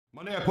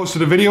Monday I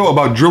posted a video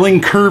about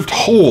drilling curved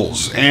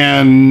holes,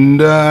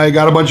 and I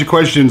got a bunch of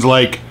questions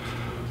like,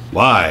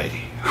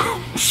 why?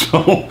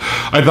 So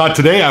I thought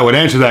today I would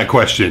answer that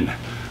question.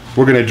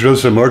 We're gonna drill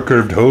some more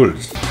curved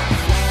holes. This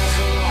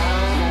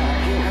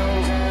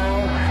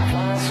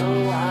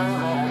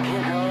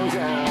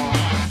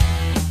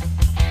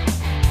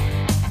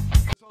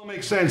all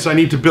makes sense. I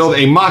need to build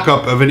a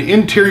mock-up of an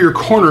interior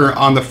corner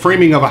on the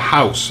framing of a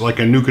house, like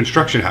a new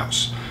construction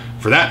house.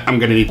 For that, I'm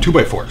gonna need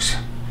 2x4s.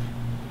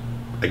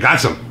 I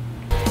got some.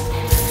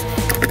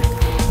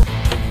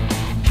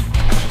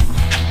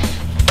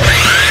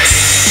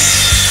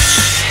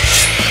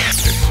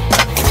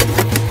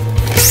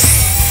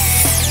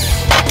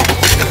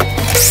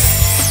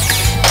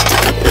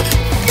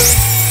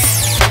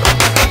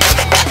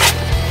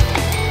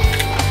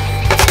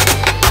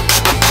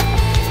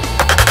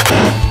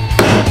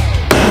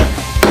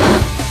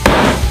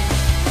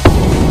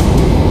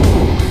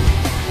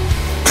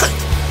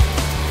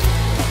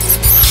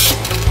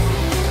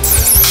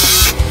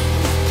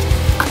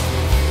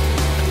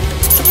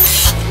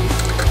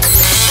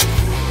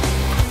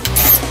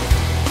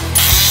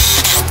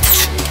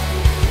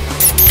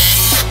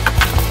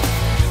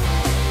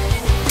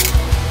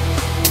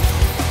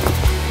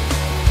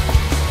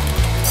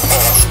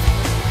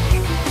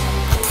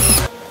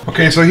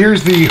 Okay, so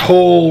here's the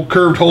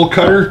curved hole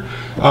cutter.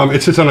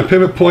 It sits on a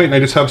pivot point, and I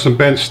just have some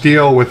bent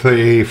steel with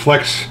a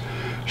flex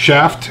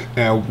shaft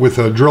with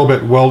a drill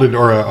bit welded,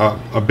 or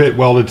a bit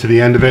welded to the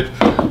end of it.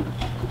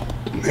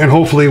 And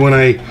hopefully when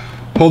I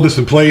hold this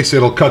in place,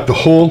 it'll cut the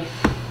hole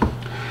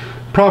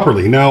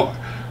properly. Now,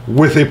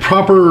 with a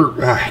proper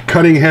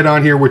cutting head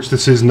on here, which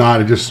this is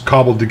not, it just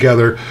cobbled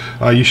together,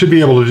 you should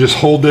be able to just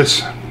hold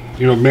this,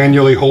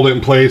 manually hold it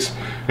in place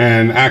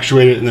and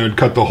actuate it, and then it would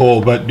cut the hole.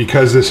 But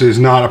because this is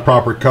not a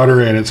proper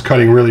cutter and it's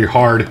cutting really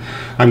hard,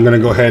 I'm going to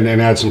go ahead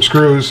and add some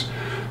screws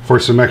for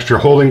some extra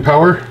holding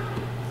power,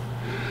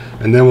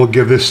 and then we'll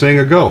give this thing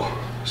a go.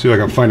 See if I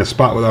can find a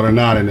spot without a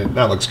knot in it.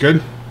 That looks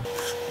good.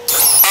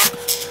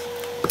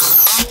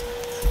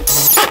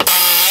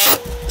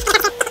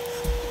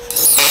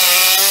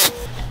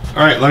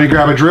 Alright, let me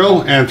grab a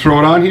drill and throw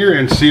it on here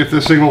and see if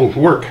this thing will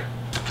work.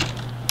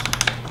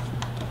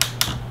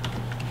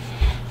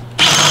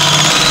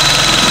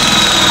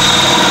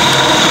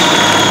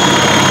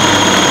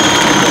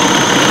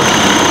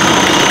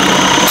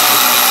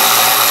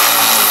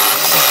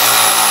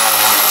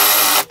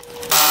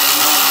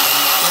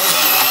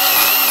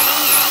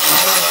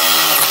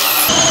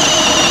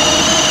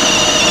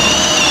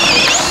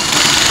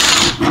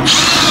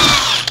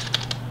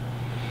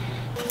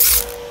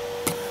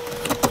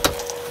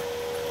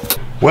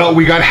 Well,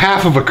 we got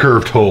half of a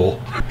curved hole.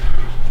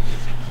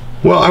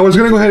 Well, I was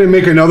gonna go ahead and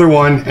make another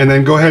one and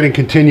then go ahead and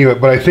continue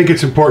it, but I think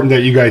it's important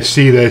that you guys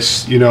see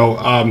this.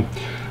 The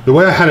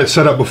way I had it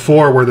set up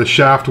before, where the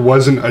shaft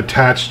wasn't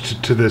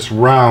attached to this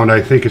round, I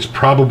think it's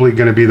probably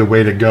gonna be the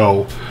way to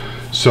go.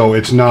 So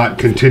it's not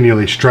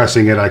continually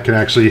stressing it. I can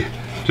actually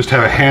just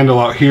have a handle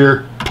out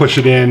here, push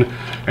it in,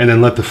 and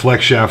then let the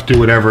flex shaft do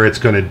whatever it's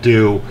gonna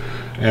do.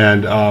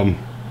 And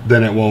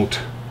then it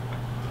won't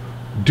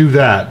do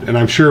that. And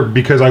I'm sure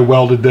because I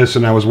welded this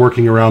and I was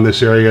working around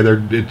this area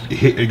there,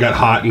 it got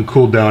hot and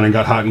cooled down and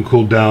got hot and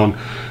cooled down.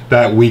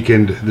 That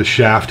weakened the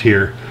shaft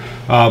here.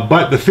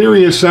 But the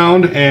theory is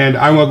sound, and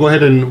I will go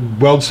ahead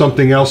and weld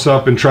something else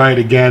up and try it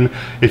again.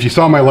 If you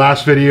saw my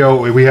last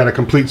video, we had a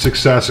complete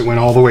success. It went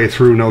all the way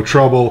through, no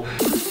trouble.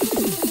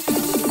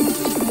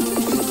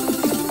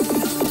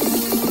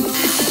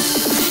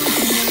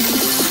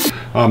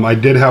 I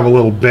did have a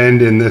little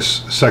bend in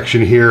this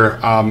section here.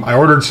 I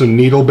ordered some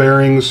needle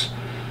bearings,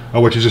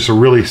 which is just a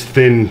really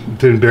thin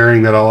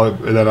bearing that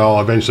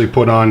I'll eventually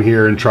put on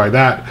here and try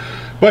that.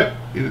 But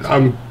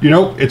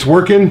it's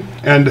working,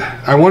 and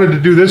I wanted to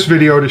do this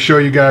video to show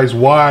you guys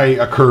why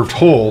a curved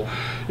hole.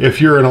 If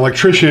you're an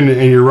electrician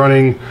and you're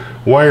running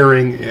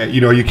wiring,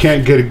 you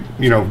can't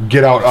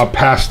get out up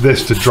past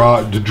this to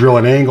drill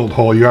an angled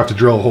hole. You have to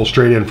drill a hole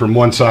straight in from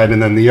one side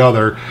and then the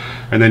other,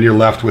 and then you're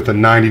left with a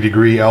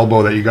 90-degree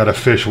elbow that you got to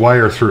fish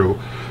wire through.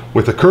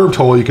 With a curved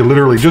hole, you can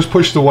literally just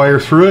push the wire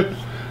through it,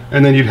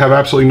 and then you'd have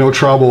absolutely no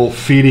trouble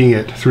feeding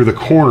it through the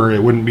corner.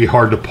 It wouldn't be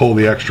hard to pull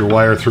the extra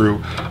wire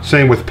through.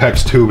 Same with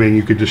PEX tubing,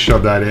 you could just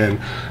shove that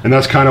in. And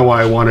that's kind of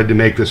why I wanted to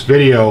make this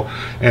video.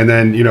 And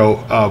then,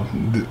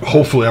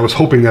 hopefully, I was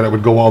hoping that it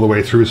would go all the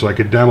way through so I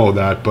could demo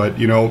that. But,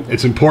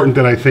 it's important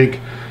that I think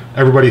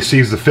everybody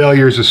sees the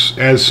failures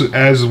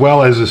as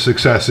well as the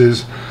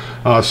successes.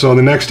 So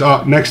the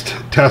next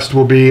test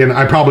will be, and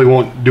I probably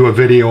won't do a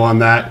video on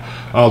that.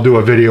 I'll do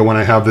a video when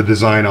I have the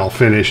design all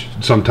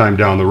finished sometime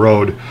down the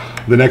road.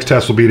 The next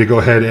test will be to go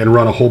ahead and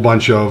run a whole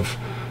bunch of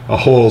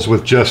holes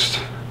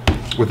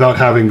without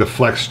having the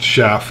flexed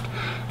shaft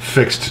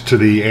fixed to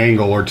the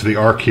angle or to the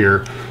arc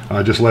here.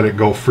 Just let it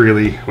go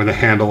freely with a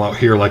handle out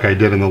here like I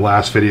did in the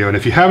last video. And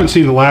if you haven't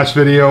seen the last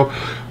video,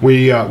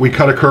 we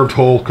cut a curved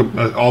hole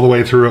all the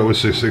way through. It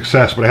was a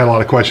success, but I had a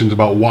lot of questions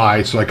about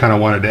why, so I kind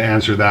of wanted to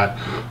answer that,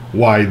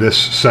 why this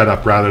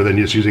setup rather than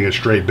just using a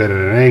straight bit at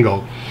an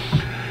angle.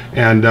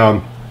 And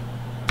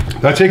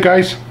that's it,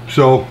 guys.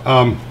 So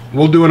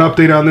we'll do an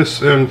update on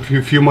this in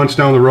a few months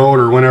down the road,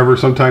 or whenever,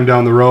 sometime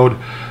down the road,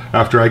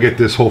 after I get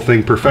this whole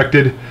thing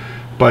perfected.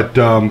 But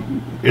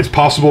it's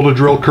possible to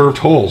drill curved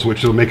holes,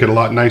 which will make it a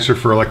lot nicer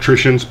for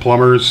electricians,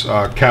 plumbers,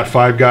 Cat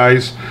 5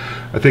 guys.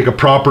 I think a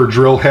proper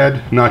drill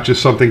head, not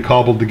just something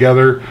cobbled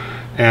together,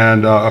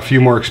 and a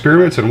few more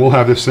experiments, and we'll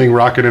have this thing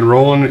rocking and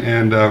rolling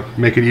and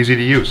make it easy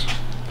to use.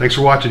 Thanks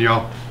for watching,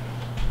 y'all.